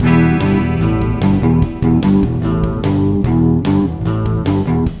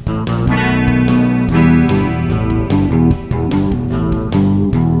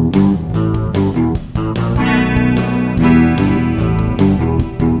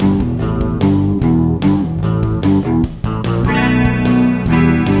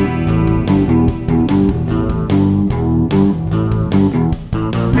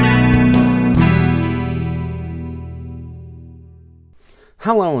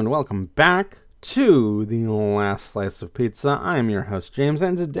Hello and welcome back to The Last Slice of Pizza. I am your host, James,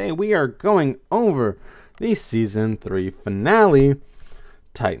 and today we are going over the Season 3 finale,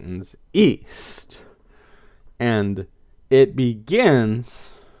 Titans East. And it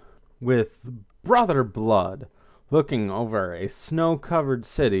begins with Brother Blood looking over a snow-covered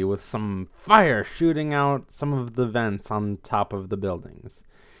city with some fire shooting out some of the vents on top of the buildings.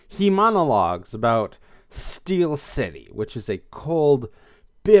 He monologues about Steel City, which is a cold,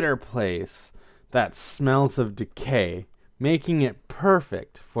 bitter place that smells of decay, making it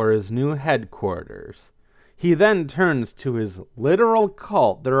perfect for his new headquarters. He then turns to his literal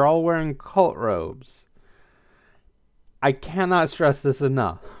cult. They're all wearing cult robes. I cannot stress this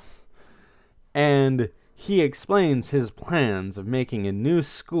enough. And he explains his plans of making a new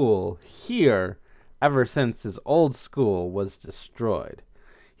school here ever since his old school was destroyed.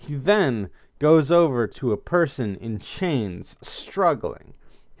 He then goes over to a person in chains struggling.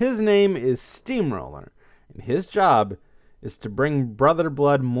 His name is Steamroller, and his job is to bring Brother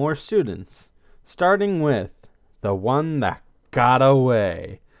Blood more students, starting with the one that got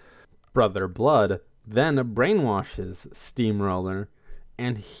away. Brother Blood then brainwashes Steamroller,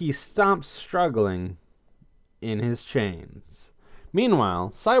 and he stops struggling in his chains.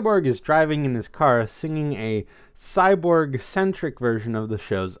 Meanwhile, Cyborg is driving in his car singing a cyborg-centric version of the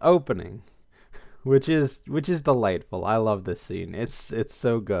show's opening. Which is delightful. I love this scene. It's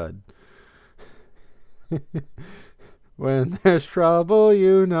so good. When there's trouble,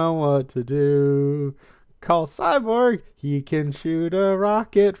 you know what to do. Call Cyborg. He can shoot a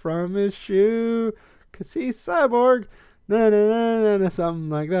rocket from his shoe. 'Cause he's Cyborg. Na na na na na, something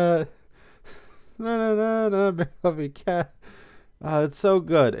like that. Na na na na, baby cat. It's so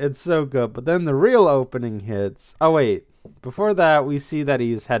good. It's so good. But then the real opening hits. Oh wait. Before that, we see that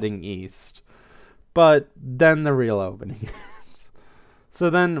he's heading east. But then the real opening ends. So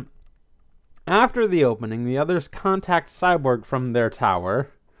then, after the opening, the others contact Cyborg from their tower.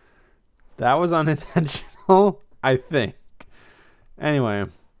 That was unintentional, I think. Anyway,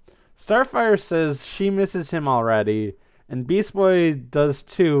 Starfire says she misses him already, and Beast Boy does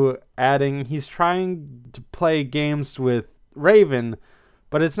too, adding he's trying to play games with Raven,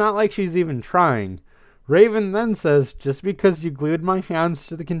 but it's not like she's even trying. Raven then says, just because you glued my hands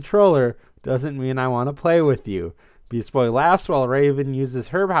to the controller doesn't mean I want to play with you. Beast Boy laughs while Raven uses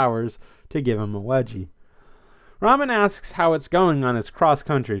her powers to give him a wedgie. Robin asks how it's going on his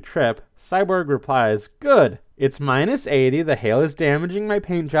cross-country trip. Cyborg replies, good. It's minus 80, the hail is damaging my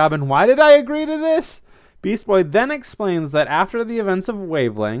paint job, and why did I agree to this? Beast Boy then explains that after the events of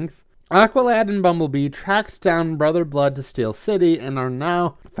Wavelength, Aqualad and Bumblebee tracked down Brother Blood to Steel City and are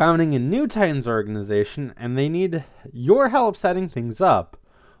now founding a new Titans organization, and they need your help setting things up.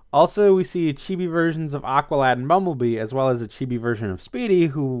 Also, we see chibi versions of Aqualad and Bumblebee, as well as a chibi version of Speedy,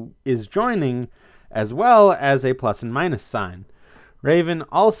 who is joining, as well as a plus and minus sign. Raven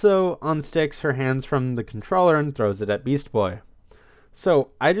also unsticks her hands from the controller and throws it at Beast Boy.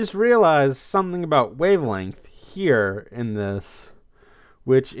 So, I just realized something about Wavelength here in this,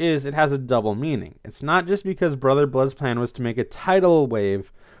 which is it has a double meaning. It's not just because Brother Blood's plan was to make a tidal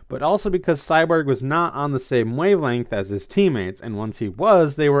wave, but also because Cyborg was not on the same wavelength as his teammates, and once he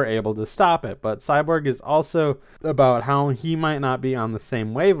was, they were able to stop it. But Cyborg is also about how he might not be on the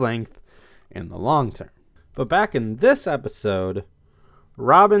same wavelength in the long term. But back in this episode,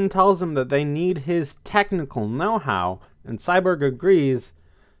 Robin tells him that they need his technical know-how, and Cyborg agrees,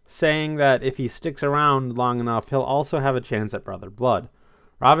 saying that if he sticks around long enough, he'll also have a chance at Brother Blood.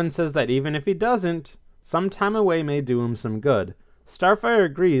 Robin says that even if he doesn't, some time away may do him some good. Starfire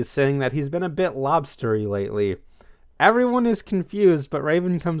agrees, saying that he's been a bit lobstery lately. Everyone is confused, but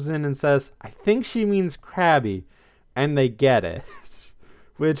Raven comes in and says, I think she means crabby, and they get it.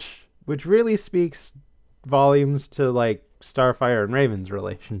 which really speaks volumes to, like, Starfire and Raven's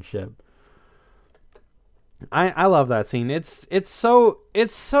relationship. I love that scene. It's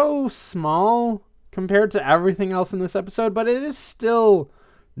so small compared to everything else in this episode, but it is still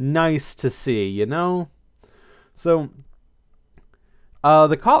nice to see, you know? So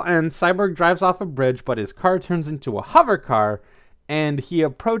the call ends, Cyborg drives off a bridge, but his car turns into a hover car, and he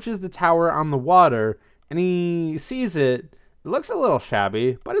approaches the tower on the water, and he sees it. It looks a little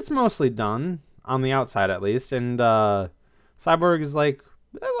shabby, but it's mostly done, on the outside at least, and Cyborg is like,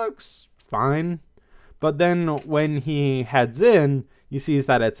 it looks fine. But then when he heads in, he sees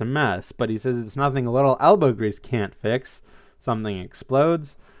that it's a mess, but he says it's nothing a little elbow grease can't fix. Something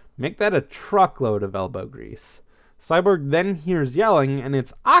explodes. Make that a truckload of elbow grease. Cyborg then hears yelling, and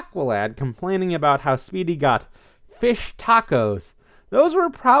it's Aqualad complaining about how Speedy got fish tacos. Those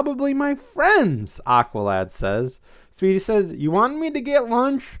were probably my friends, Aqualad says. Speedy says, you wanted me to get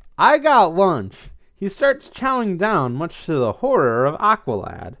lunch? I got lunch. He starts chowing down, much to the horror of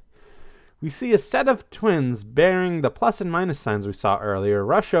Aqualad. We see a set of twins bearing the plus and minus signs we saw earlier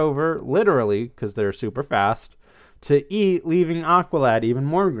rush over, literally, because they're super fast, to eat, leaving Aqualad even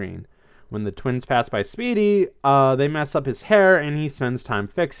more green. When the twins pass by Speedy, they mess up his hair, and he spends time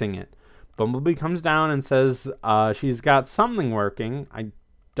fixing it. Bumblebee comes down and says she's got something working. I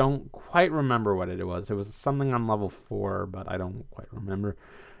don't quite remember what it was. It was something on level 4, but I don't quite remember.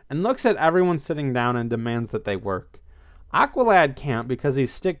 And looks at everyone sitting down and demands that they work. Aqualad can't because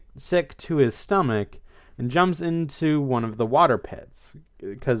he's sick to his stomach and jumps into one of the water pits.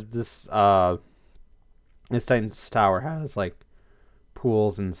 Because this Titan's Tower has, like,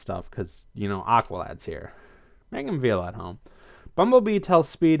 pools and stuff because, Aqualad's here. Make him feel at home. Bumblebee tells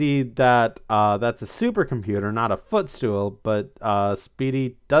Speedy that that's a supercomputer, not a footstool, but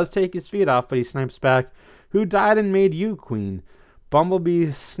Speedy does take his feet off, but he snaps back, who died and made you queen?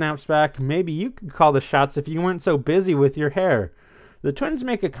 Bumblebee snaps back, maybe you could call the shots if you weren't so busy with your hair. The twins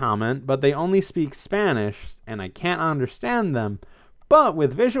make a comment, but they only speak Spanish, and I can't understand them. But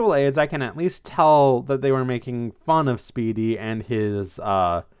with visual aids, I can at least tell that they were making fun of Speedy and his,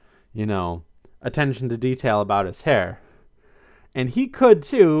 attention to detail about his hair. And he could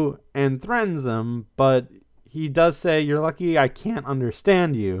too, and threatens them, but he does say, you're lucky I can't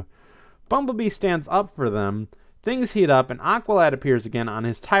understand you. Bumblebee stands up for them. Things heat up, and Aqualad appears again on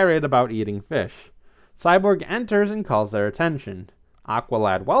his tirade about eating fish. Cyborg enters and calls their attention.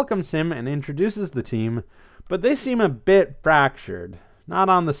 Aqualad welcomes him and introduces the team, but they seem a bit fractured. Not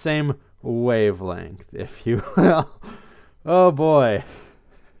on the same wavelength, if you will. Oh boy.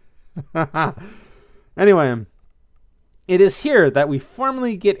 Anyway, it is here that we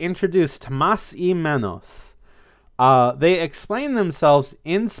formally get introduced to Más y Menos. They explain themselves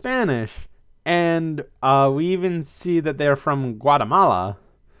in Spanish, and we even see that they're from Guatemala.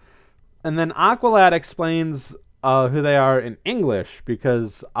 And then Aqualad explains who they are in English,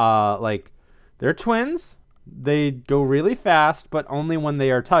 because, they're twins. They go really fast, but only when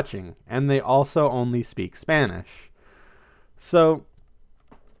they are touching. And they also only speak Spanish. So,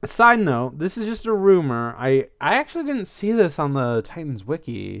 side note, this is just a rumor. I actually didn't see this on the Titans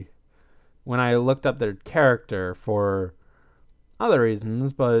Wiki when I looked up their character for other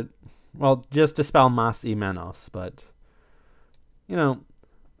reasons, but, well, just to spell Más y Menos, but,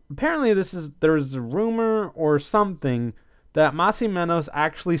 apparently there was a rumor or something that Más y Menos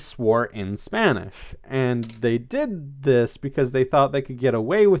actually swore in Spanish, and they did this because they thought they could get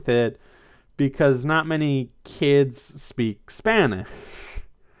away with it because not many kids speak Spanish.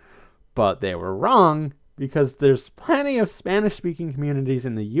 But they were wrong, because there's plenty of Spanish-speaking communities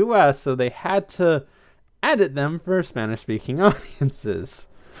in the U.S., so they had to edit them for Spanish-speaking audiences.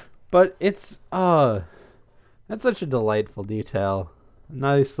 But it's, that's such a delightful detail.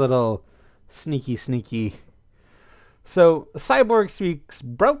 Nice little sneaky. So, Cyborg speaks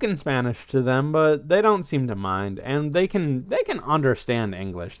broken Spanish to them, but they don't seem to mind, and they can understand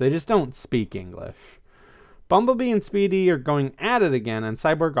English. They just don't speak English. Bumblebee and Speedy are going at it again, and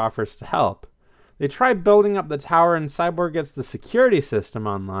Cyborg offers to help. They try building up the tower, and Cyborg gets the security system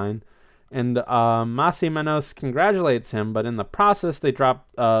online, and Más y Menos congratulates him, but in the process they drop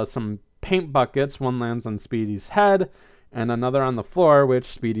some paint buckets. One lands on Speedy's head, and another on the floor, which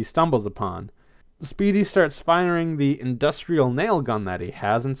Speedy stumbles upon. Speedy starts firing the industrial nail gun that he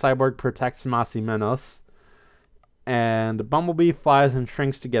has, and Cyborg protects Más y Menos, and Bumblebee flies and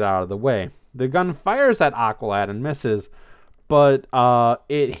shrinks to get out of the way. The gun fires at Aqualad and misses, but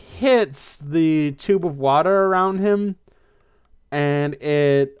it hits the tube of water around him, and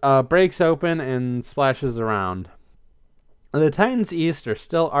it breaks open and splashes around. The Titans East are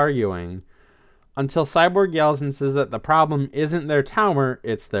still arguing, until Cyborg yells and says that the problem isn't their tower,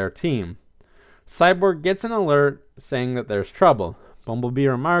 it's their team. Cyborg gets an alert saying that there's trouble. Bumblebee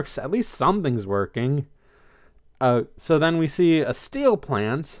remarks, at least something's working. So then we see a steel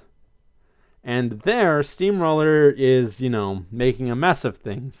plant, and there, Steamroller is, making a mess of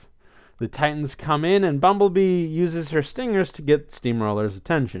things. The Titans come in, and Bumblebee uses her stingers to get Steamroller's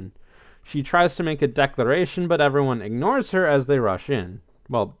attention. She tries to make a declaration, but everyone ignores her as they rush in.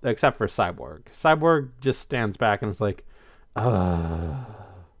 Well, except for Cyborg. Cyborg just stands back and is like, ugh.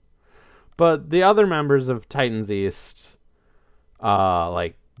 But the other members of Titans East,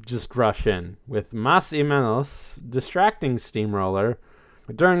 just rush in, with Más y Menos distracting Steamroller.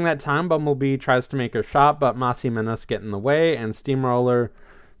 During that time, Bumblebee tries to make her shot, but Más y Menos get in the way, and Steamroller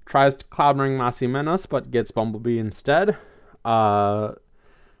tries to cloud ring Más y Menos, but gets Bumblebee instead.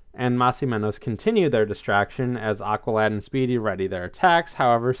 and Masimenos continue their distraction as Aqualad and Speedy ready their attacks.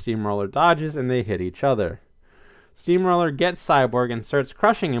 However, Steamroller dodges and they hit each other. Steamroller gets Cyborg and starts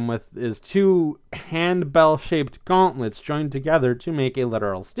crushing him with his two handbell-shaped gauntlets joined together to make a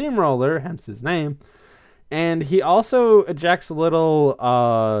literal steamroller, hence his name. And he also ejects a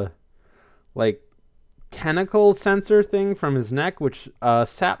little, tentacle sensor thing from his neck, which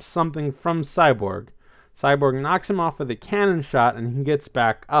saps something from Cyborg. Cyborg knocks him off with a cannon shot, and he gets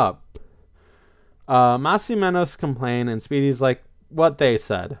back up. Masimenos complain, and Speedy's like, what they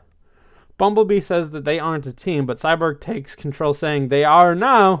said. Bumblebee says that they aren't a team, but Cyborg takes control, saying they are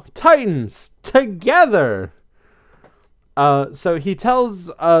now Titans together. So he tells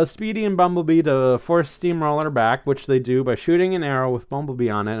Speedy and Bumblebee to force Steamroller back, which they do by shooting an arrow with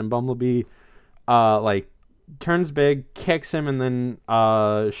Bumblebee on it, and Bumblebee turns big, kicks him, and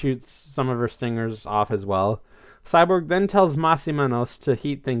then shoots some of her stingers off as well. Cyborg then tells Masimenos to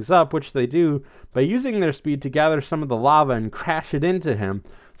heat things up, which they do by using their speed to gather some of the lava and crash it into him.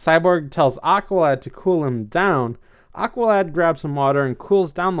 Cyborg tells Aqualad to cool him down. Aqualad grabs some water and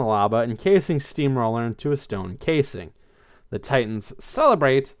cools down the lava, encasing Steamroller into a stone casing. The Titans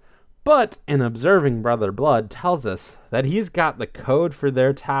celebrate, but an observing Brother Blood tells us that he's got the code for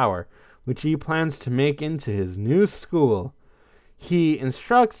their tower, which he plans to make into his new school. He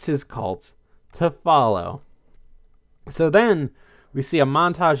instructs his cult to follow. So then, we see a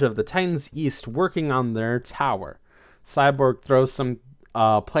montage of the Titans East working on their tower. Cyborg throws some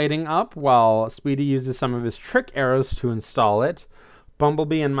plating up, while Speedy uses some of his trick arrows to install it.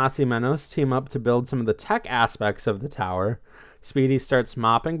 Bumblebee and Masimenos team up to build some of the tech aspects of the tower. Speedy starts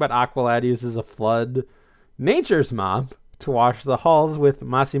mopping, but Aqualad uses a flood nature's mop to wash the halls, with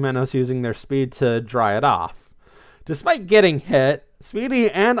Masimenos using their speed to dry it off. Despite getting hit, Speedy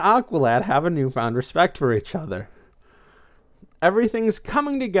and Aqualad have a newfound respect for each other. Everything's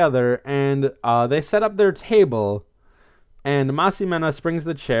coming together, and they set up their table, and Masimenos brings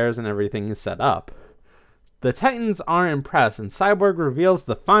the chairs and everything is set up. The Titans are impressed, and Cyborg reveals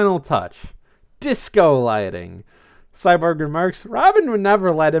the final touch: disco lighting. Cyborg remarks Robin would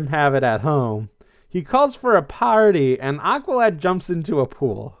never let him have it at home. He calls for a party, and Aqualad jumps into a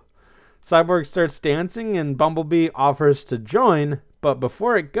pool. Cyborg starts dancing, and Bumblebee offers to join, but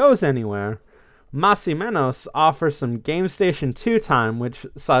before it goes anywhere, Masimenos offers some Game Station 2 time, which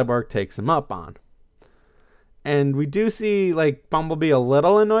Cyborg takes him up on. And we do see, Bumblebee a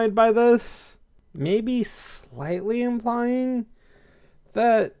little annoyed by this, maybe slightly implying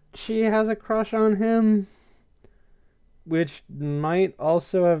that she has a crush on him, which might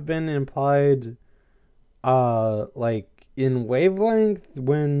also have been implied, in Wavelength,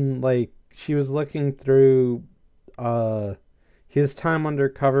 when, she was looking through, his time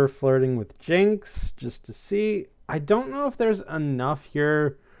undercover flirting with Jinx, just to see. I don't know if there's enough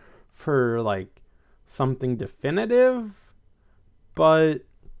here for, something definitive, but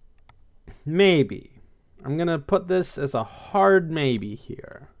maybe. I'm gonna put this as a hard maybe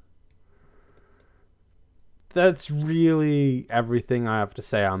here. That's really everything I have to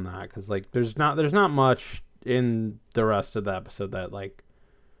say on that, because there's not much in the rest of the episode that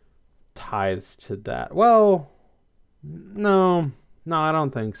ties to that. Well, no, I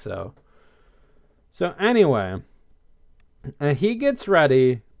don't think so. So anyway, he gets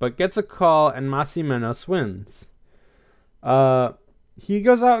ready, but gets a call, and Masimenos wins. He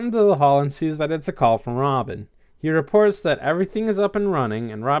goes out into the hall and sees that it's a call from Robin. He reports that everything is up and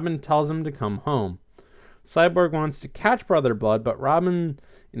running, and Robin tells him to come home. Cyborg wants to catch Brother Blood, but Robin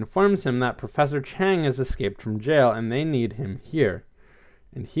informs him that Professor Chang has escaped from jail, and they need him here.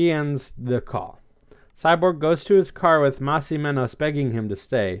 And he ends the call. Cyborg goes to his car with Masimenos begging him to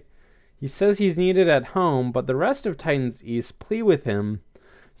stay. He says he's needed at home, but the rest of Titans East plead with him,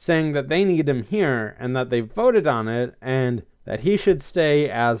 saying that they need him here, and that they voted on it, and that he should stay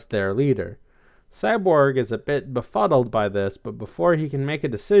as their leader. Cyborg is a bit befuddled by this, but before he can make a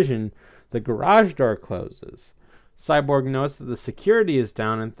decision, the garage door closes. Cyborg notes that the security is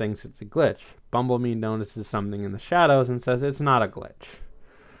down and thinks it's a glitch. Bumblebee notices something in the shadows and says it's not a glitch.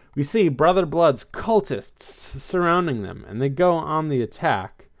 We see Brother Blood's cultists surrounding them, and they go on the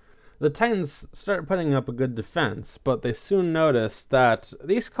attack. The Titans start putting up a good defense, but they soon notice that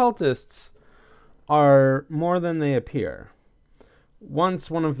these cultists are more than they appear. Once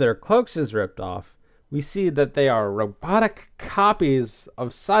one of their cloaks is ripped off, we see that they are robotic copies of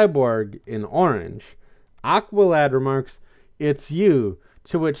Cyborg in orange. Aqualad remarks, "It's you,"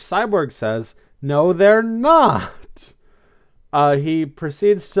 to which Cyborg says, "No, they're not." He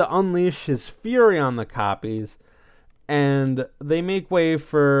proceeds to unleash his fury on the copies, and they make way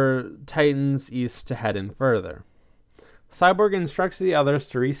for Titans East to head in further. Cyborg instructs the others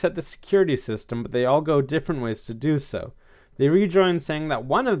to reset the security system, but they all go different ways to do so. They rejoin saying that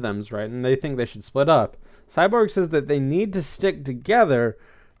one of them's right and they think they should split up. Cyborg says that they need to stick together.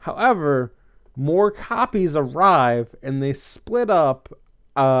 However, more copies arrive and they split up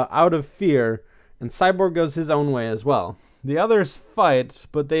out of fear, and Cyborg goes his own way as well. The others fight,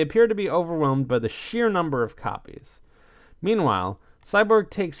 but they appear to be overwhelmed by the sheer number of copies. Meanwhile, Cyborg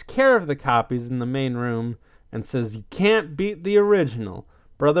takes care of the copies in the main room and says, "You can't beat the original."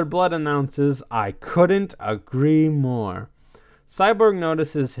 Brother Blood announces, "I couldn't agree more." Cyborg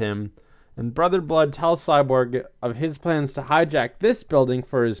notices him, and Brother Blood tells Cyborg of his plans to hijack this building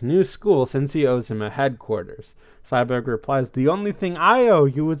for his new school since he owes him a headquarters. Cyborg replies, "The only thing I owe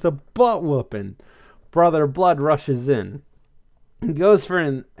you is a butt whooping." Brother Blood rushes in. He goes for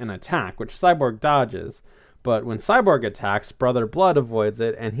an attack, which Cyborg dodges, but when Cyborg attacks, Brother Blood avoids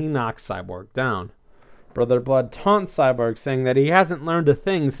it, and he knocks Cyborg down. Brother Blood taunts Cyborg, saying that he hasn't learned a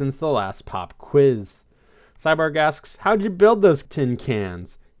thing since the last pop quiz. Cyborg asks, "How'd you build those tin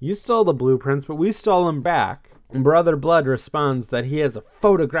cans? You stole the blueprints, but we stole them back." And Brother Blood responds that he has a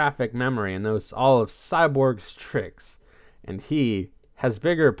photographic memory and knows all of Cyborg's tricks, and he has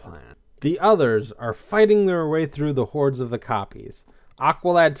bigger plans. The others are fighting their way through the hordes of the copies.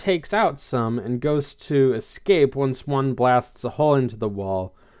 Aqualad takes out some and goes to escape once one blasts a hole into the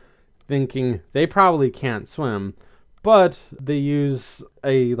wall, thinking they probably can't swim, but they use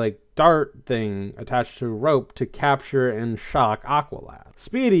a dart thing attached to a rope to capture and shock Aqualad.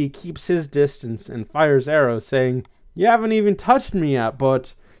 Speedy keeps his distance and fires arrows, saying, "You haven't even touched me yet,"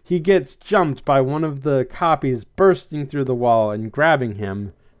 but he gets jumped by one of the copies bursting through the wall and grabbing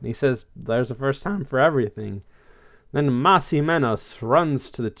him. And he says, "There's a first time for everything." Then Masi Menos runs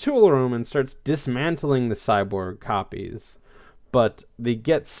to the tool room and starts dismantling the Cyborg copies. But they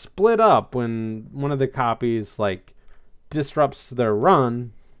get split up when one of the copies, disrupts their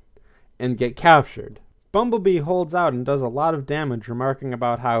run and get captured. Bumblebee holds out and does a lot of damage, remarking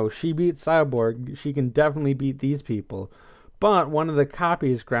about how she beat Cyborg, she can definitely beat these people. But one of the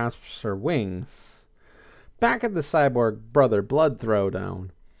copies grasps her wings. Back at the Cyborg Brother Blood throwdown,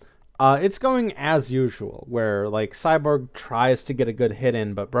 it's going as usual, where Cyborg tries to get a good hit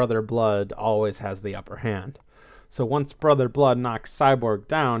in, but Brother Blood always has the upper hand. So once Brother Blood knocks Cyborg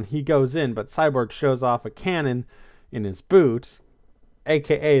down, he goes in, but Cyborg shows off a cannon in his boot,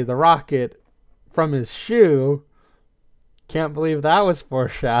 aka the rocket from his shoe. Can't believe that was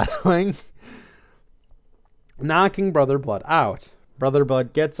foreshadowing. Knocking Brother Blood out. Brother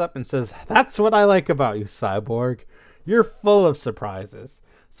Blood gets up and says, "That's what I like about you, Cyborg. You're full of surprises."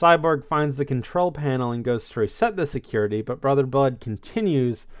 Cyborg finds the control panel and goes to reset the security, but Brother Blood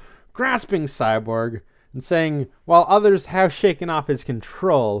continues grasping Cyborg and saying, while others have shaken off his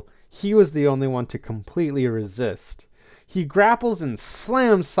control, he was the only one to completely resist. He grapples and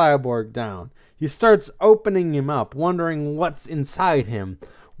slams Cyborg down. He starts opening him up, wondering what's inside him,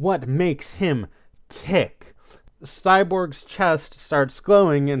 what makes him tick. Cyborg's chest starts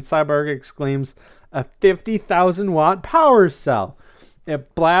glowing, and Cyborg exclaims, "A 50,000 watt power cell!"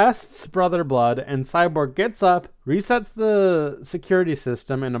 It blasts Brother Blood, and Cyborg gets up, resets the security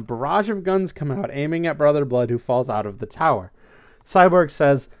system, and a barrage of guns come out, aiming at Brother Blood, who falls out of the tower. Cyborg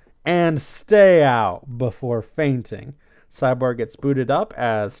says, "And stay out," before fainting. Cyborg gets booted up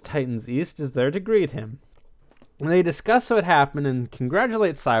as Titans East is there to greet him. They discuss what happened and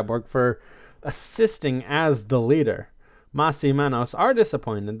congratulate Cyborg for assisting as the leader. Masi Menos are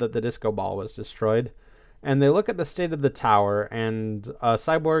disappointed that the disco ball was destroyed, and they look at the state of the tower, and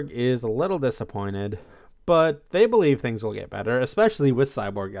Cyborg is a little disappointed, but they believe things will get better, especially with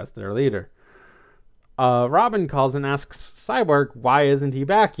Cyborg as their leader. Robin calls and asks Cyborg why isn't he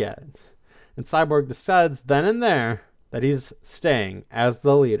back yet, and Cyborg decides then and there that he's staying as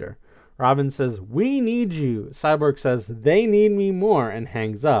the leader. Robin says, "We need you." Cyborg says, "They need me more," and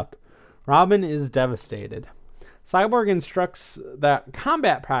hangs up. Robin is devastated. Cyborg instructs that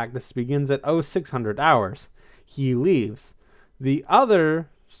combat practice begins at 0600 hours. He leaves. The others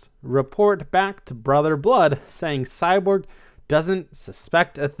report back to Brother Blood, saying Cyborg doesn't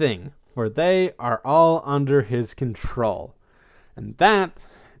suspect a thing, for they are all under his control. And that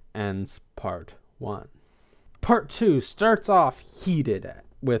ends part 1. Part 2 starts off heated,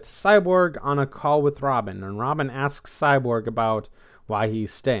 with Cyborg on a call with Robin, and Robin asks Cyborg about why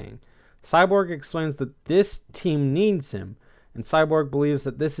he's staying. Cyborg explains that this team needs him, and Cyborg believes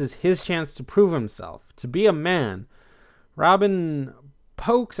that this is his chance to prove himself, to be a man. Robin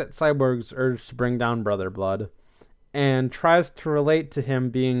pokes at Cyborg's urge to bring down Brother Blood, and tries to relate to him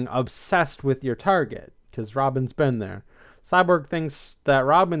being obsessed with your target, because Robin's been there. Cyborg thinks that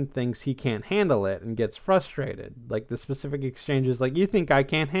Robin thinks he can't handle it and gets frustrated. Like, the specific exchange is like, you think I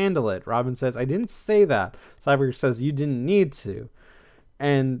can't handle it. Robin says, I didn't say that. Cyborg says, you didn't need to.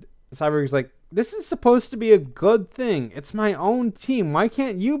 And Cyborg's like, this is supposed to be a good thing. It's my own team. Why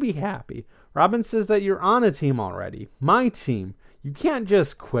can't you be happy? Robin says that you're on a team already. My team. You can't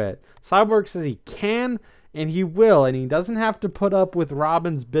just quit. Cyborg says he can and he will, and he doesn't have to put up with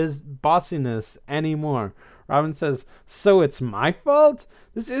Robin's bossiness anymore. Robin says, so it's my fault?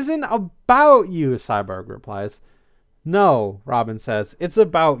 This isn't about you, Cyborg replies. No, Robin says, it's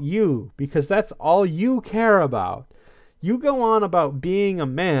about you, because that's all you care about. You go on about being a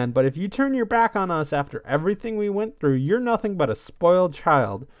man, but if you turn your back on us after everything we went through, you're nothing but a spoiled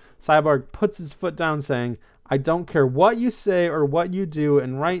child. Cyborg puts his foot down, saying, I don't care what you say or what you do,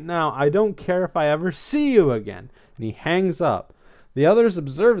 and right now I don't care if I ever see you again. And he hangs up. The others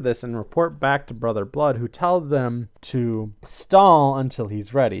observe this and report back to Brother Blood, who tells them to stall until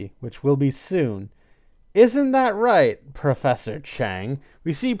he's ready, which will be soon. Isn't that right, Professor Chang?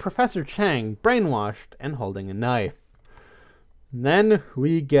 We see Professor Chang brainwashed and holding a knife. And then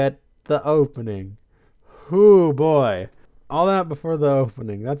we get the opening. Hoo boy. All that before the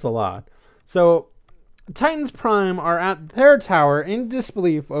opening. That's a lot. So, Titans Prime are at their tower in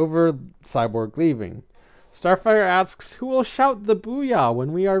disbelief over Cyborg leaving. Starfire asks who will shout the booyah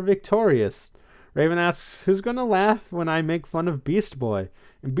when we are victorious. Raven asks who's going to laugh when I make fun of Beast Boy.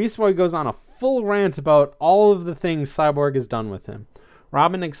 And Beast Boy goes on a full rant about all of the things Cyborg has done with him.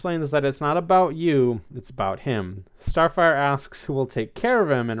 Robin explains that it's not about you, it's about him. Starfire asks who will take care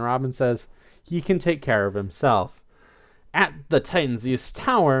of him, and Robin says he can take care of himself. At the Titans East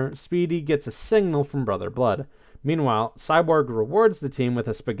Tower, Speedy gets a signal from Brother Blood. Meanwhile, Cyborg rewards the team with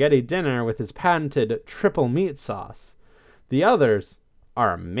a spaghetti dinner with his patented triple meat sauce. The others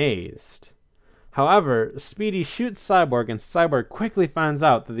are amazed. However, Speedy shoots Cyborg, and Cyborg quickly finds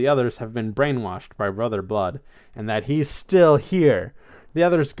out that the others have been brainwashed by Brother Blood, and that he's still here. The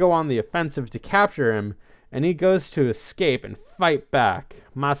others go on the offensive to capture him, and he goes to escape and fight back.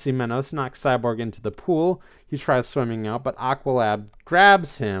 Masi Menos knocks Cyborg into the pool. He tries swimming out, but Aqualad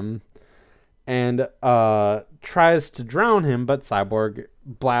grabs him and tries to drown him, but Cyborg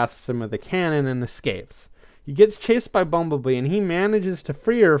blasts him with a cannon and escapes. He gets chased by Bumblebee, and he manages to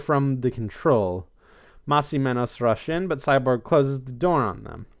free her from the control. Masi Menos rush in, but Cyborg closes the door on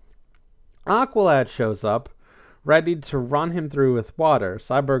them. Aqualad shows up, ready to run him through with water.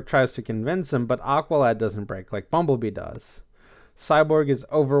 Cyborg tries to convince him, but Aqualad doesn't break like Bumblebee does. Cyborg is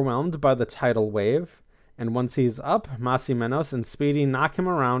overwhelmed by the tidal wave, and once he's up, Masi Menos and Speedy knock him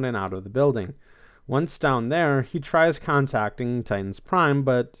around and out of the building. Once down there, he tries contacting Titans Prime,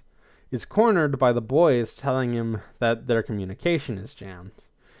 but is cornered by the boys telling him that their communication is jammed.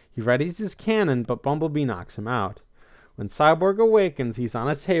 He readies his cannon, but Bumblebee knocks him out. When Cyborg awakens, he's on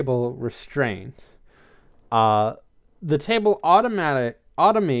a table, restrained. The table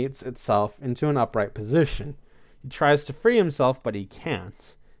automates itself into an upright position. He tries to free himself, but he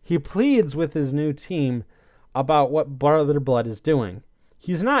can't. He pleads with his new team about what Brother Blood is doing.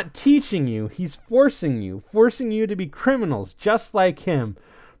 He's not teaching you, he's forcing you to be criminals just like him.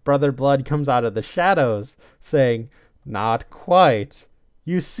 Brother Blood comes out of the shadows, saying, not quite.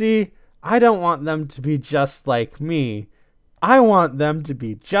 You see, I don't want them to be just like me. I want them to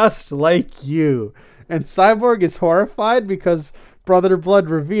be just like you. And Cyborg is horrified because Brother Blood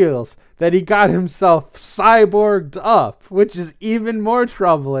reveals that he got himself cyborged up, which is even more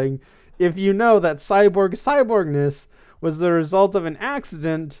troubling if you know that cyborgness was the result of an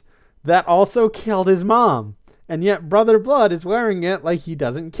accident that also killed his mom. And yet Brother Blood is wearing it like he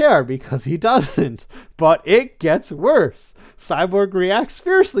doesn't care, because he doesn't. But it gets worse. Cyborg reacts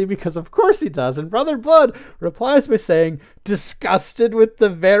fiercely because of course he does, and Brother Blood replies by saying, disgusted with the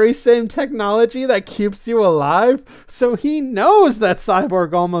very same technology that keeps you alive? So he knows that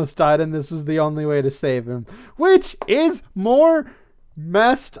Cyborg almost died and this was the only way to save him, which is more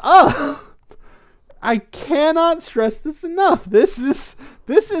messed up. I cannot stress this enough. This is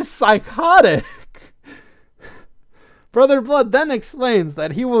psychotic. Brother Blood then explains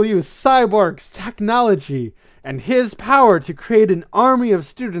that he will use Cyborg's technology and his power to create an army of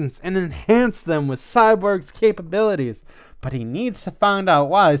students and enhance them with Cyborg's capabilities. But he needs to find out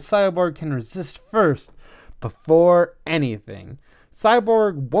why Cyborg can resist first, before anything.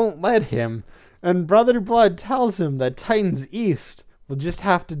 Cyborg won't let him, and Brother Blood tells him that Titans East will just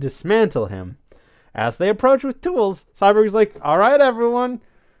have to dismantle him. As they approach with tools, Cyborg's like, alright everyone,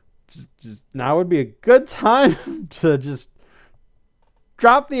 just now would be a good time to just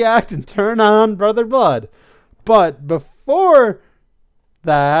drop the act and turn on Brother Blood. But before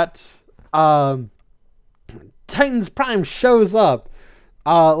that, Titans Prime shows up,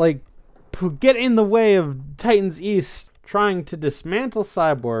 get in the way of Titans East trying to dismantle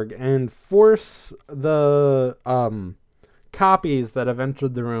Cyborg and force the copies that have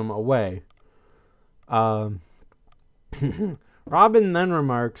entered the room away. Robin then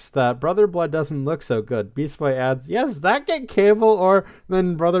remarks that Brother Blood doesn't look so good. Beast Boy adds, yes, that get Cable, or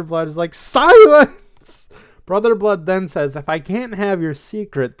then Brother Blood is like, silence! Brother Blood then says, if I can't have your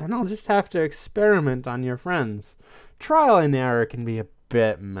secret, then I'll just have to experiment on your friends. Trial and error can be a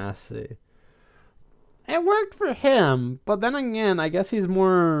bit messy. It worked for him, but then again, I guess he's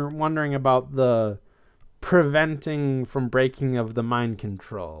more wondering about the preventing from breaking of the mind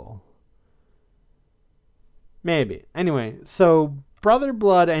control. Maybe. Anyway, so Brother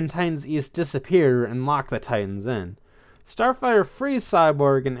Blood and Titans East disappear and lock the Titans in. Starfire frees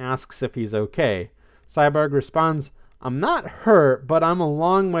Cyborg and asks if he's okay. Cyborg responds, I'm not hurt, but I'm a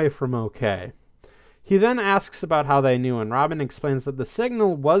long way from okay. He then asks about how they knew, and Robin explains that the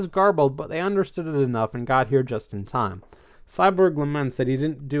signal was garbled, but they understood it enough and got here just in time. Cyborg laments that he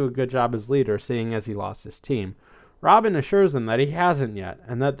didn't do a good job as leader, seeing as he lost his team. Robin assures them that he hasn't yet,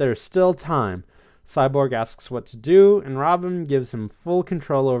 and that there's still time. Cyborg asks what to do, and Robin gives him full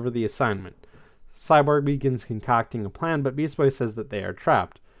control over the assignment. Cyborg begins concocting a plan, but Beast Boy says that they are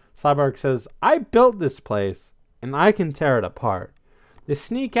trapped. Cyborg says, I built this place, and I can tear it apart. They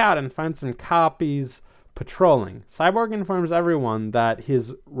sneak out and find some copies patrolling. Cyborg informs everyone that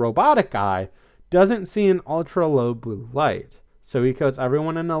his robotic eye doesn't see an ultra-low blue light, so he coats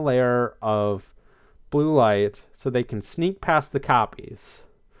everyone in a layer of blue light so they can sneak past the copies.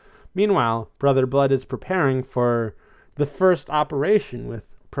 Meanwhile, Brother Blood is preparing for the first operation with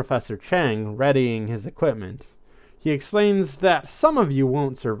Professor Chang readying his equipment. He explains that some of you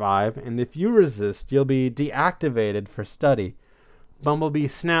won't survive, and if you resist, you'll be deactivated for study. Bumblebee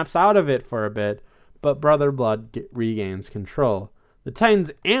snaps out of it for a bit, but Brother Blood regains control. The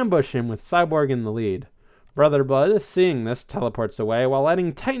Titans ambush him with Cyborg in the lead. Brother Blood, seeing this, teleports away while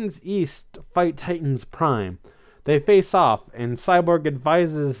letting Titans East fight Titans Prime. They face off, and Cyborg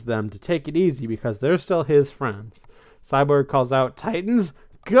advises them to take it easy because they're still his friends. Cyborg calls out, Titans,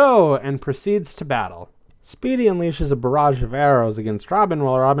 go! And proceeds to battle. Speedy unleashes a barrage of arrows against Robin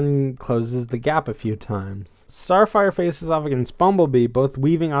while Robin closes the gap a few times. Starfire faces off against Bumblebee, both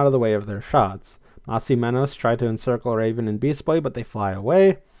weaving out of the way of their shots. Mossy Menos try to encircle Raven and Beast Boy, but they fly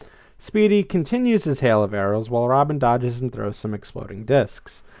away. Speedy continues his hail of arrows while Robin dodges and throws some exploding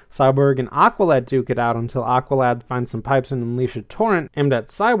discs. Cyborg and Aqualad duke it out until Aqualad finds some pipes and unleash a torrent aimed at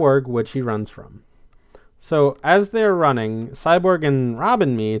Cyborg, which he runs from. So as they're running, Cyborg and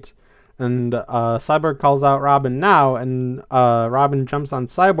Robin meet, and Cyborg calls out Robin now, and Robin jumps on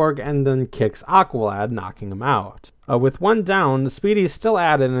Cyborg and then kicks Aqualad, knocking him out. With one down, Speedy's still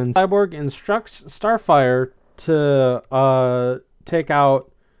at it, and Cyborg instructs Starfire to take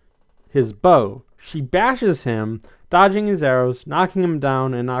out his bow. She bashes him, dodging his arrows, knocking him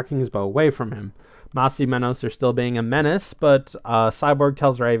down, and knocking his bow away from him. Mossy Menos are still being a menace, but Cyborg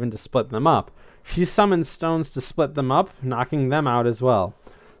tells Raven to split them up. She summons stones to split them up, knocking them out as well.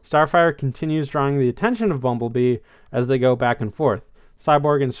 Starfire continues drawing the attention of Bumblebee as they go back and forth.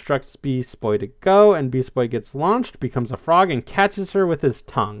 Cyborg instructs Beast Boy to go, and Beast Boy gets launched, becomes a frog, and catches her with his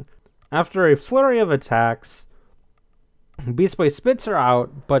tongue. After a flurry of attacks, Beast Boy spits her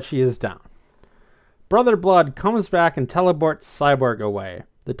out, but she is down. Brother Blood comes back and teleports Cyborg away.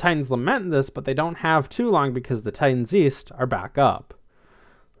 The Titans lament this, but they don't have too long because the Titans East are back up.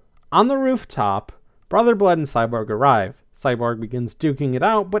 On the rooftop, Brother Blood and Cyborg arrive. Cyborg begins duking it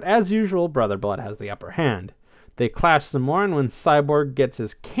out, but as usual, Brother Blood has the upper hand. They clash some more, and when Cyborg gets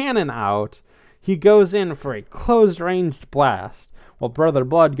his cannon out, he goes in for a closed-ranged blast, while Brother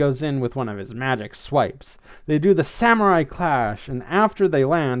Blood goes in with one of his magic swipes. They do the samurai clash, and after they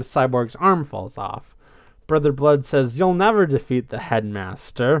land, Cyborg's arm falls off. Brother Blood says, "You'll never defeat the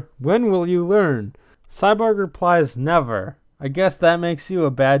headmaster. When will you learn?" Cyborg replies, "Never. I guess that makes you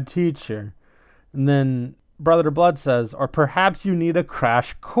a bad teacher." And then Brother Blood says, "Or perhaps you need a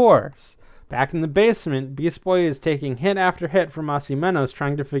crash course." Back in the basement, Beast Boy is taking hit after hit from Mossy Menos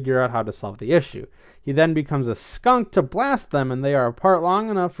trying to figure out how to solve the issue. He then becomes a skunk to blast them, and they are apart long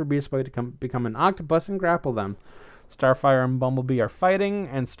enough for Beast Boy to become an octopus and grapple them. Starfire and Bumblebee are fighting,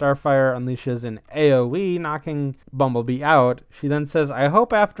 and Starfire unleashes an AoE, knocking Bumblebee out. She then says, "I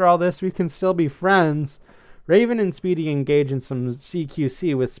hope after all this we can still be friends." Raven and Speedy engage in some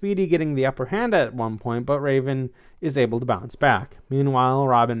CQC, with Speedy getting the upper hand at one point, but Raven is able to bounce back. Meanwhile,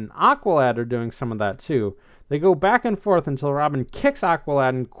 Robin and Aqualad are doing some of that too. They go back and forth until Robin kicks Aqualad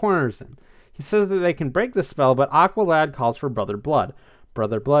and corners him. He says that they can break the spell, but Aqualad calls for Brother Blood.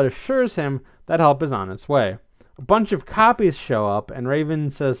 Brother Blood assures him that help is on its way. A bunch of copies show up, and Raven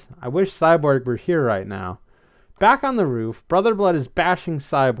says, I wish Cyborg were here right now. Back on the roof, Brother Blood is bashing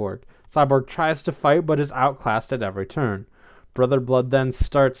Cyborg. Cyborg tries to fight, but is outclassed at every turn. Brother Blood then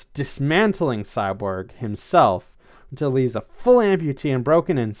starts dismantling Cyborg himself until he's a full amputee and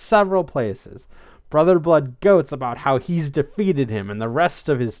broken in several places. Brother Blood goats about how he's defeated him and the rest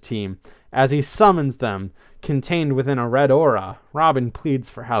of his team as he summons them, contained within a red aura. Robin pleads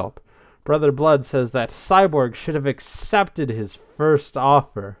for help. Brother Blood says that Cyborg should have accepted his first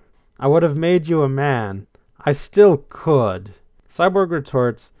offer. I would have made you a man. I still could. Cyborg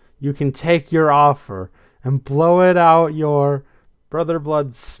retorts, you can take your offer and blow it out your... Brother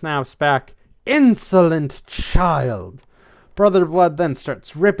Blood snaps back, insolent child. Brother Blood then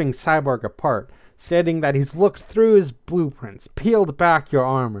starts ripping Cyborg apart, stating that he's looked through his blueprints, peeled back your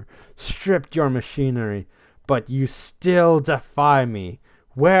armor, stripped your machinery, but you still defy me.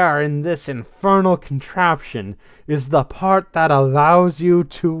 Where in this infernal contraption is the part that allows you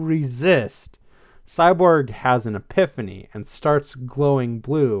to resist? Cyborg has an epiphany and starts glowing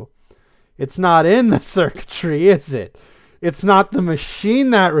blue. It's not in the circuitry, is it? It's not the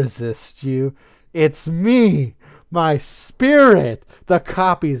machine that resists you. It's me, my spirit. The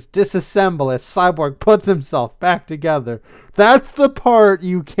copies disassemble as Cyborg puts himself back together. That's the part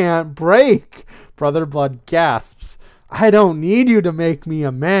you can't break. Brother Blood gasps. I don't need you to make me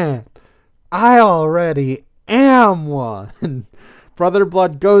a man. I already am one. Brother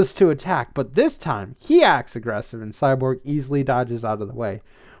Blood goes to attack, but this time he acts aggressive and Cyborg easily dodges out of the way.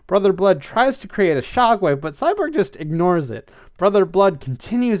 Brother Blood tries to create a shockwave, but Cyborg just ignores it. Brother Blood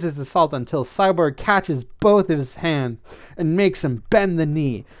continues his assault until Cyborg catches both of his hands and makes him bend the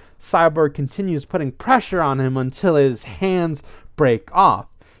knee. Cyborg continues putting pressure on him until his hands break off.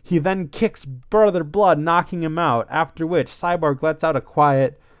 He then kicks Brother Blood, knocking him out, after which Cyborg lets out a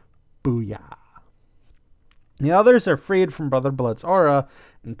quiet booyah. The others are freed from Brother Blood's aura,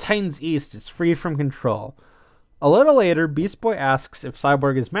 and Titans East is free from control. A little later, Beast Boy asks if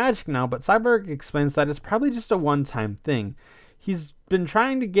Cyborg is magic now, but Cyborg explains that it's probably just a one-time thing. He's been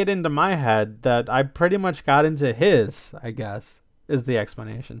trying to get into my head that I pretty much got into his, I guess, is the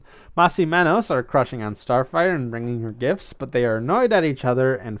explanation. Masi Menos are crushing on Starfire and bringing her gifts, but they are annoyed at each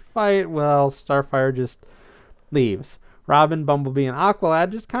other and fight. Well, Starfire just leaves. Robin, Bumblebee, and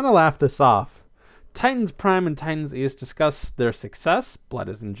Aqualad just kind of laugh this off. Titans Prime and Titans East discuss their success. Blood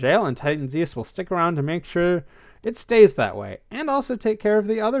is in jail, and Titans East will stick around to make sure it stays that way, and also take care of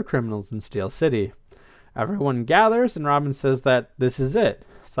the other criminals in Steel City. Everyone gathers, and Robin says that this is it.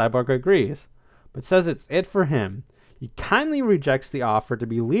 Cyborg agrees, but says it's it for him. He kindly rejects the offer to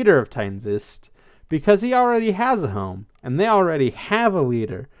be leader of Titans East because he already has a home, and they already have a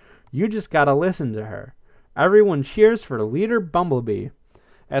leader. You just gotta listen to her. Everyone cheers for the leader, Bumblebee.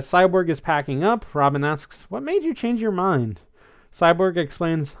 As Cyborg is packing up, Robin asks, what made you change your mind? Cyborg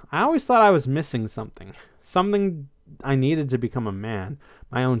explains, I always thought I was missing something. Something I needed to become a man.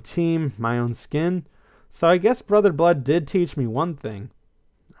 My own team, my own skin. So I guess Brother Blood did teach me one thing.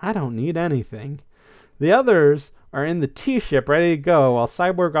 I don't need anything. The others are in the T-ship ready to go while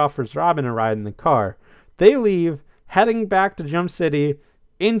Cyborg offers Robin a ride in the car. They leave, heading back to Jump City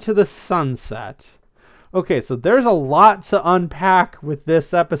into the sunset. Okay, so there's a lot to unpack with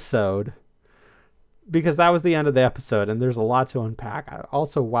this episode because that was the end of the episode and there's a lot to unpack.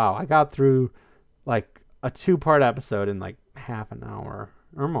 Wow, I got through like a 2-part episode in like half an hour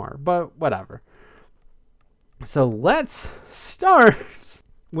or more, but whatever. So let's start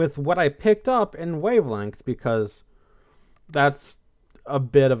with what I picked up in Wavelength because that's a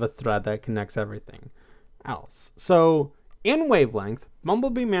bit of a thread that connects everything else. So in Wavelength,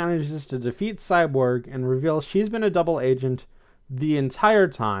 Bumblebee manages to defeat Cyborg and reveals she's been a double agent the entire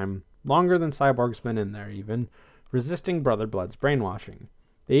time, longer than Cyborg's been in there even, resisting Brother Blood's brainwashing.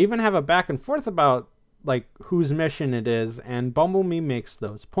 They even have a back and forth about like whose mission it is, and Bumblebee makes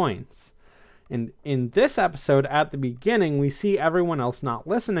those points. And in this episode, at the beginning, we see everyone else not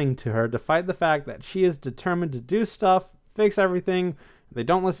listening to her, despite the fact that she is determined to do stuff, fix everything. They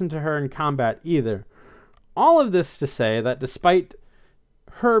don't listen to her in combat either. All of this to say that despite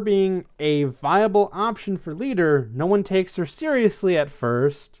her being a viable option for leader, no one takes her seriously at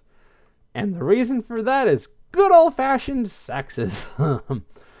first. And the reason for that is good old-fashioned sexism.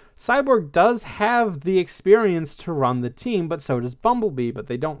 Cyborg does have the experience to run the team, but so does Bumblebee, but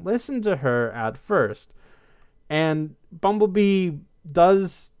they don't listen to her at first. And Bumblebee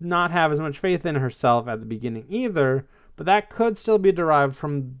does not have as much faith in herself at the beginning either, but that could still be derived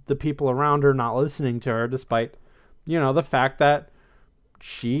from the people around her not listening to her, despite, the fact that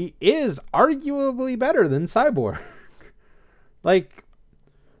she is arguably better than Cyborg. Like,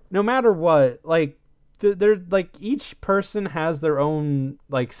 no matter what, like, they're like, each person has their own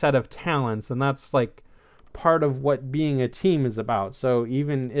like set of talents, and that's like part of what being a team is about. So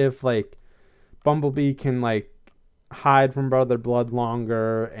even if like Bumblebee can like hide from Brother Blood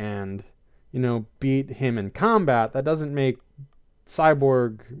longer and, beat him in combat, that doesn't make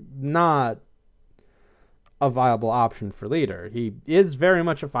Cyborg not a viable option for leader. He is very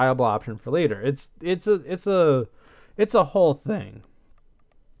much a viable option for leader. It's a whole thing.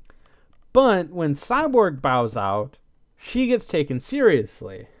 But when Cyborg bows out, she gets taken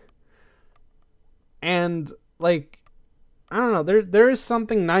seriously. And like, I don't know, there is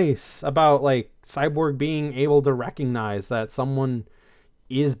something nice about like Cyborg being able to recognize that someone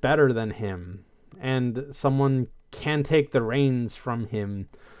is better than him and someone can take the reins from him,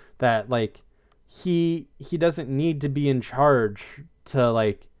 that like he doesn't need to be in charge to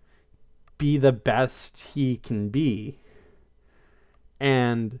like be the best he can be.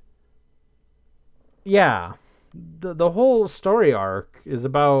 And yeah, the whole story arc is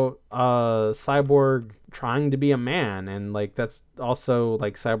about Cyborg trying to be a man, and like that's also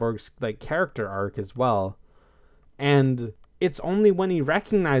like Cyborg's like character arc as well. And it's only when he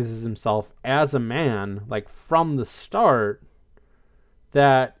recognizes himself as a man, like from the start,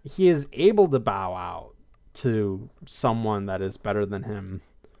 that he is able to bow out to someone that is better than him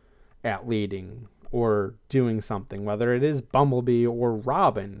at leading or doing something, whether it is Bumblebee or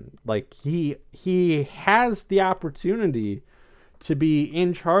Robin. Like he has the opportunity to be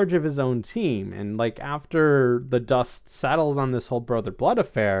in charge of his own team. And like after the dust settles on this whole Brother Blood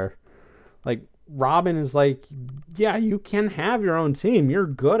affair, like Robin is like, yeah, you can have your own team. You're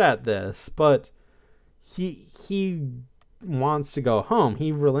good at this. But he wants to go home.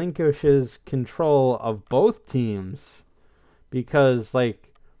 He relinquishes control of both teams because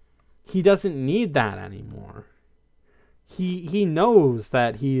like he doesn't need that anymore. He knows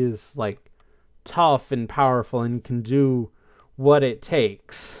that he is like tough and powerful and can do what it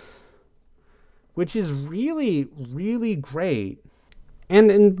takes, which is really, really great. And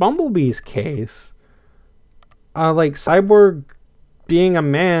in Bumblebee's case, like Cyborg being a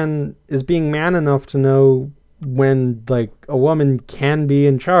man is being man enough to know when like a woman can be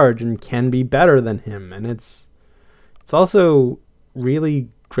in charge and can be better than him. And it's also really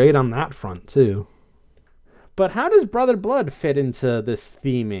great on that front too. But how does Brother Blood fit into this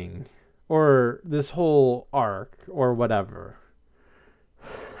theming or this whole arc or whatever?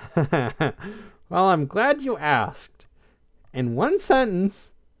 Well, I'm glad you asked. In one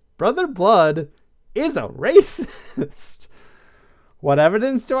sentence, Brother Blood is a racist. What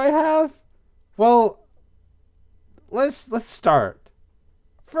evidence do I have? Well, let's start.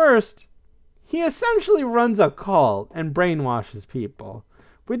 First, he essentially runs a cult and brainwashes people,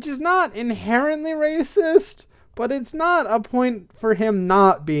 which is not inherently racist, but it's not a point for him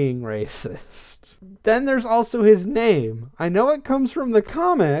not being racist. Then there's also his name. I know it comes from the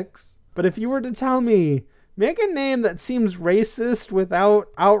comics, but if you were to tell me, make a name that seems racist without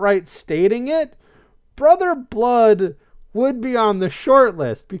outright stating it, Brother Blood would be on the short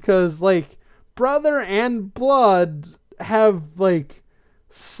list, because like brother and blood have like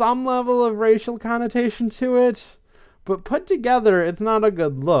some level of racial connotation to it, but put together it's not a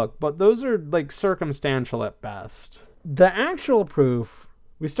good look. But those are like circumstantial at best. The actual proof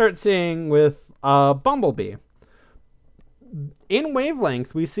we start seeing with Bumblebee. In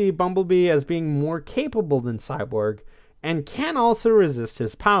Wavelength, we see Bumblebee as being more capable than Cyborg and can also resist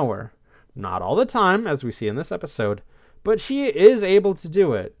his power. Not all the time, as we see in this episode, but she is able to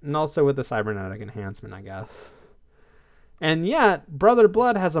do it, and also with the cybernetic enhancement, I guess. And yet, Brother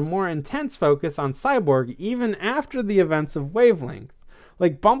Blood has a more intense focus on Cyborg even after the events of Wavelength.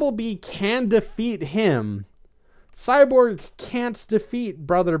 Like, Bumblebee can defeat him. Cyborg can't defeat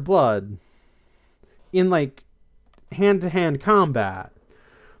Brother Blood in, like, hand-to-hand combat.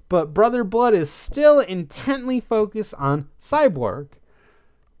 But Brother Blood is still intently focused on Cyborg.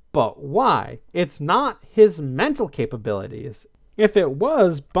 But why? It's not his mental capabilities. If it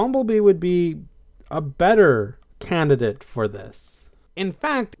was, Bumblebee would be a better candidate for this. In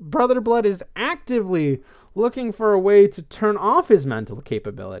fact, Brother Blood is actively looking for a way to turn off his mental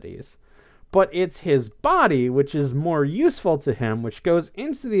capabilities. But it's his body which is more useful to him, which goes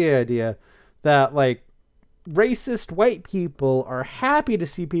into the idea that, like, racist white people are happy to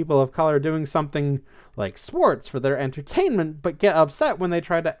see people of color doing something like sports for their entertainment, but get upset when they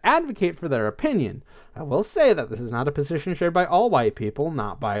try to advocate for their opinion. I will say that this is not a position shared by all white people,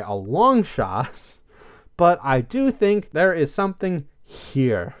 not by a long shot, but I do think there is something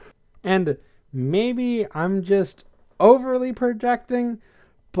here. And maybe I'm just overly projecting,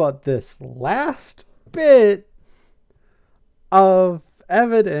 but this last bit of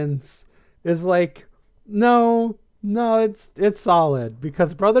evidence is like No, it's solid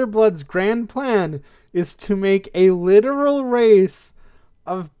because Brother Blood's grand plan is to make a literal race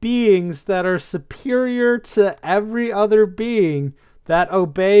of beings that are superior to every other being that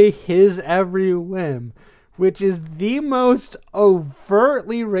obey his every whim, which is the most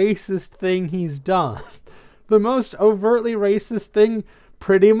overtly racist thing he's done. The most overtly racist thing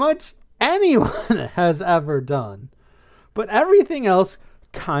pretty much anyone has ever done. But everything else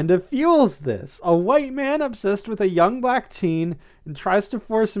kind of fuels this. A white man obsessed with a young black teen and tries to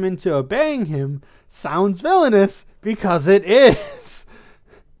force him into obeying him sounds villainous because it is.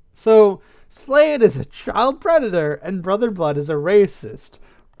 So, Slade is a child predator and Brother Blood is a racist.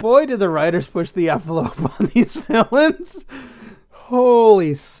 Boy, did the writers push the envelope on these villains.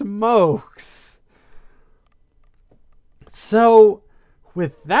 Holy smokes. So,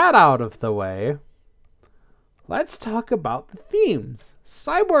 with that out of the way, let's talk about the themes.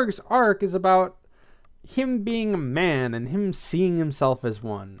 Cyborg's arc is about him being a man and him seeing himself as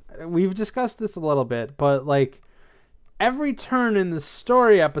one. We've discussed this a little bit, but like every turn in the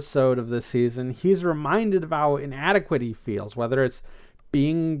story episode of this season, he's reminded of how inadequate he feels, whether it's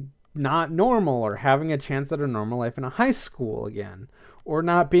being not normal or having a chance at a normal life in a high school again, or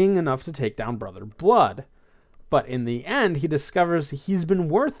not being enough to take down Brother Blood. But in the end, he discovers he's been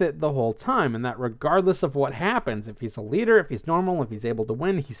worth it the whole time, and that regardless of what happens, if he's a leader, if he's normal, if he's able to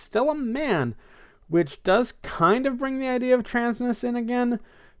win, he's still a man, which does kind of bring the idea of transness in again,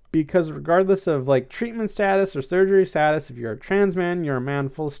 because regardless of like treatment status or surgery status, if you're a trans man, you're a man,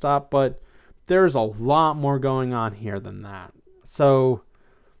 full stop, but there's a lot more going on here than that. So,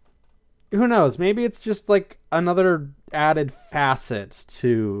 who knows? Maybe it's just like another added facet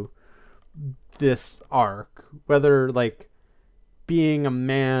to this arc, whether like being a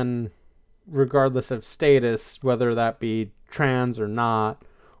man regardless of status, whether that be trans or not,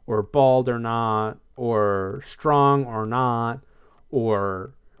 or bald or not, or strong or not,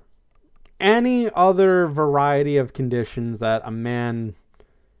 or any other variety of conditions that a man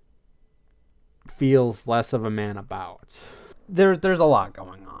feels less of a man about. There's a lot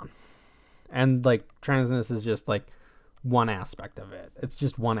going on, and like transness is just like one aspect of it. It's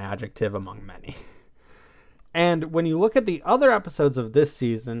just one adjective among many. And when you look at the other episodes of this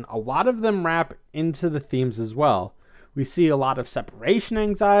season, a lot of them wrap into the themes as well. We see a lot of separation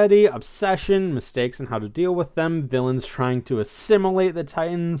anxiety, obsession, mistakes and how to deal with them, villains trying to assimilate the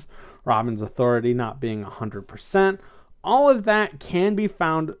Titans, Robin's authority not being 100%. All of that can be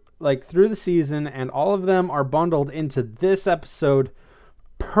found like through the season, and all of them are bundled into this episode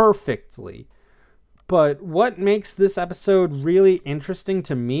perfectly. But what makes this episode really interesting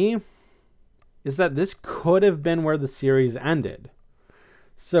to me is that this could have been where the series ended.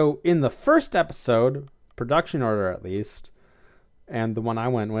 So in the first episode, production order at least, and the one I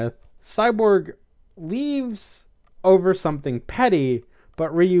went with, Cyborg leaves over something petty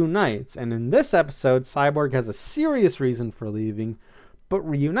but reunites. And in this episode, Cyborg has a serious reason for leaving but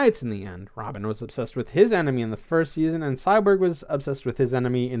reunites in the end. Robin was obsessed with his enemy in the first season, and Cyborg was obsessed with his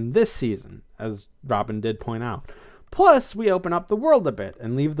enemy in this season, as Robin did point out. Plus, we open up the world a bit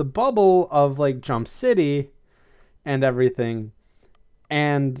and leave the bubble of like Jump City and everything.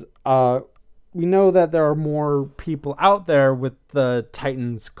 And we know that there are more people out there with the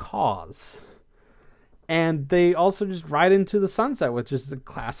Titans' cause. And they also just ride into the sunset, which is the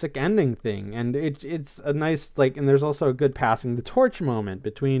classic ending thing. And it's a nice, like, and there's also a good passing the torch moment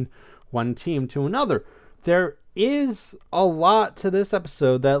between one team to another. There is a lot to this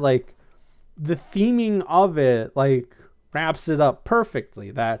episode that, like, the theming of it, like, wraps it up perfectly.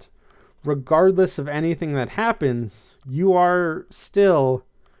 That regardless of anything that happens, you are still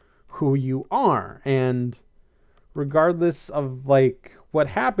who you are. And regardless of, like, what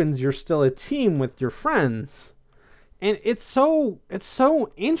happens, you're still a team with your friends. And it's so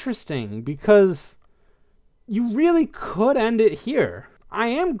interesting because you really could end it here. I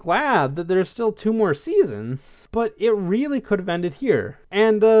am glad that there's still 2 more seasons, but it really could have ended here.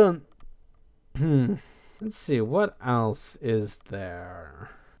 And let's see, what else is there?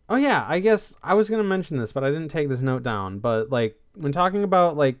 Oh yeah, I guess I was going to mention this, but I didn't take this note down. But like when talking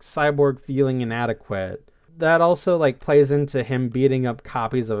about like Cyborg feeling inadequate, that also like plays into him beating up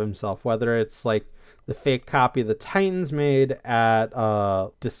copies of himself, whether it's like the fake copy the Titans made at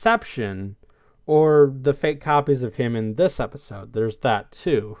Deception or the fake copies of him in this episode. There's that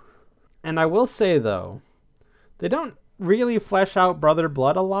too. And I will say though, they don't really flesh out Brother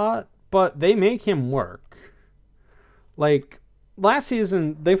Blood a lot, but they make him work. Like last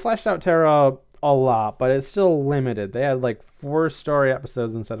season, they fleshed out Terra a lot, but it's still limited. They had like 4 story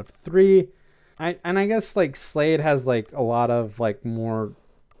episodes instead of 3. I guess like Slade has like a lot of like more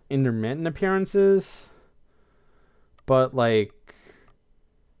intermittent appearances. But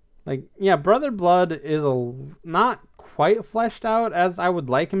yeah, Brother Blood is not quite fleshed out as I would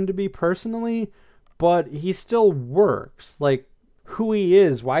like him to be personally, but he still works. Like, who he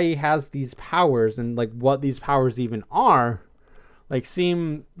is, why he has these powers, and like what these powers even are, like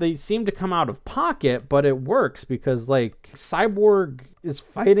they seem to come out of pocket, but it works because like Cyborg is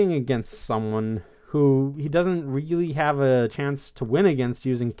fighting against someone who he doesn't really have a chance to win against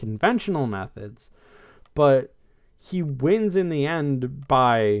using conventional methods, but he wins in the end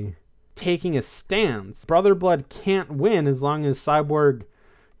by taking a stance. Brother Blood can't win as long as Cyborg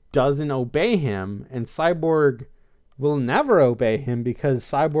doesn't obey him, and Cyborg will never obey him because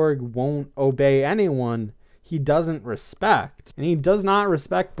Cyborg won't obey anyone he doesn't respect. And he does not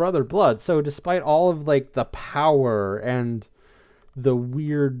respect Brother Blood. So despite all of like the power and the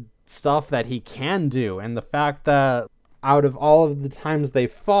weird stuff that he can do, and the fact that out of all of the times they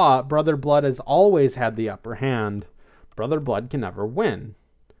fought, Brother Blood has always had the upper hand, Brother Blood can never win.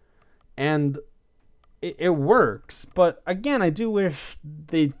 And it works. But again, I do wish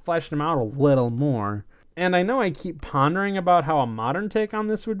they'd fleshed him out a little more. And I know I keep pondering about how a modern take on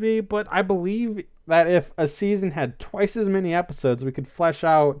this would be, but I believe that if a season had twice as many episodes, we could flesh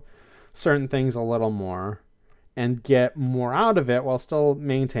out certain things a little more and get more out of it while still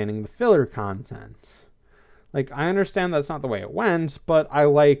maintaining the filler content. Like, I understand that's not the way it went, but I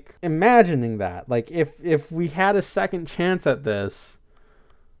like imagining that. Like, if we had a second chance at this,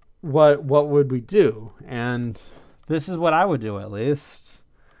 what would we do? And this is what I would do, at least.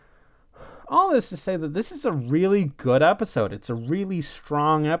 All this to say that this is a really good episode. It's a really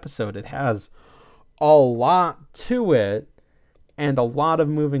strong episode. It has a lot to it and a lot of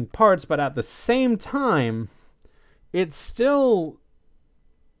moving parts, but at the same time, it's still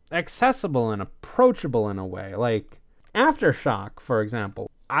accessible and approachable in a way. Like Aftershock, for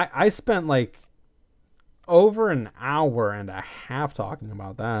example. I spent like over an hour and a half talking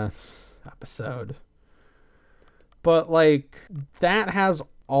about that episode. But like that has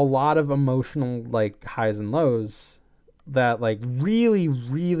a lot of emotional like highs and lows that like really,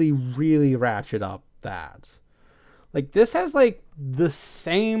 really, really ratchet up that. Like this has like the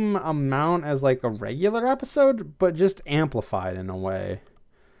same amount as like a regular episode, but just amplified in a way.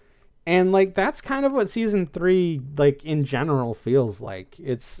 And like that's kind of what season 3 like in general feels like.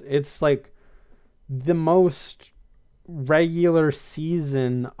 It's like the most regular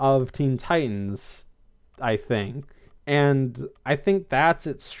season of Teen Titans, I think. And I think that's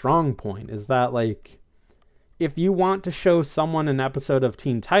its strong point, is that like if you want to show someone an episode of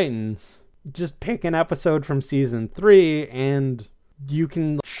Teen Titans, just pick an episode from season 3 and you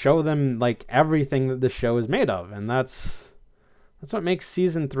can show them like everything that the show is made of. And that's what makes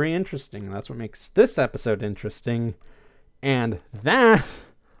season 3 interesting. That's what makes this episode interesting. And that,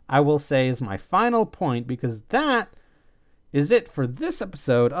 I will say, is my final point, because that is it for this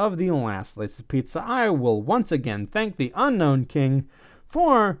episode of The Last Slice of Pizza. I will once again thank the Unknown King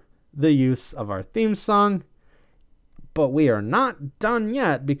for the use of our theme song. But we are not done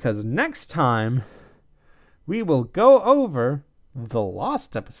yet, because next time we will go over the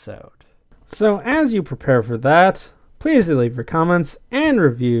Lost episode. So as you prepare for that, please leave your comments and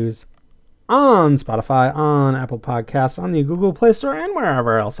reviews on Spotify, on Apple Podcasts, on the Google Play Store, and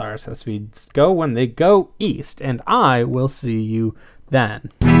wherever else RSS feeds go when they go east. And I will see you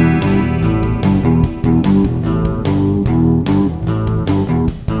then.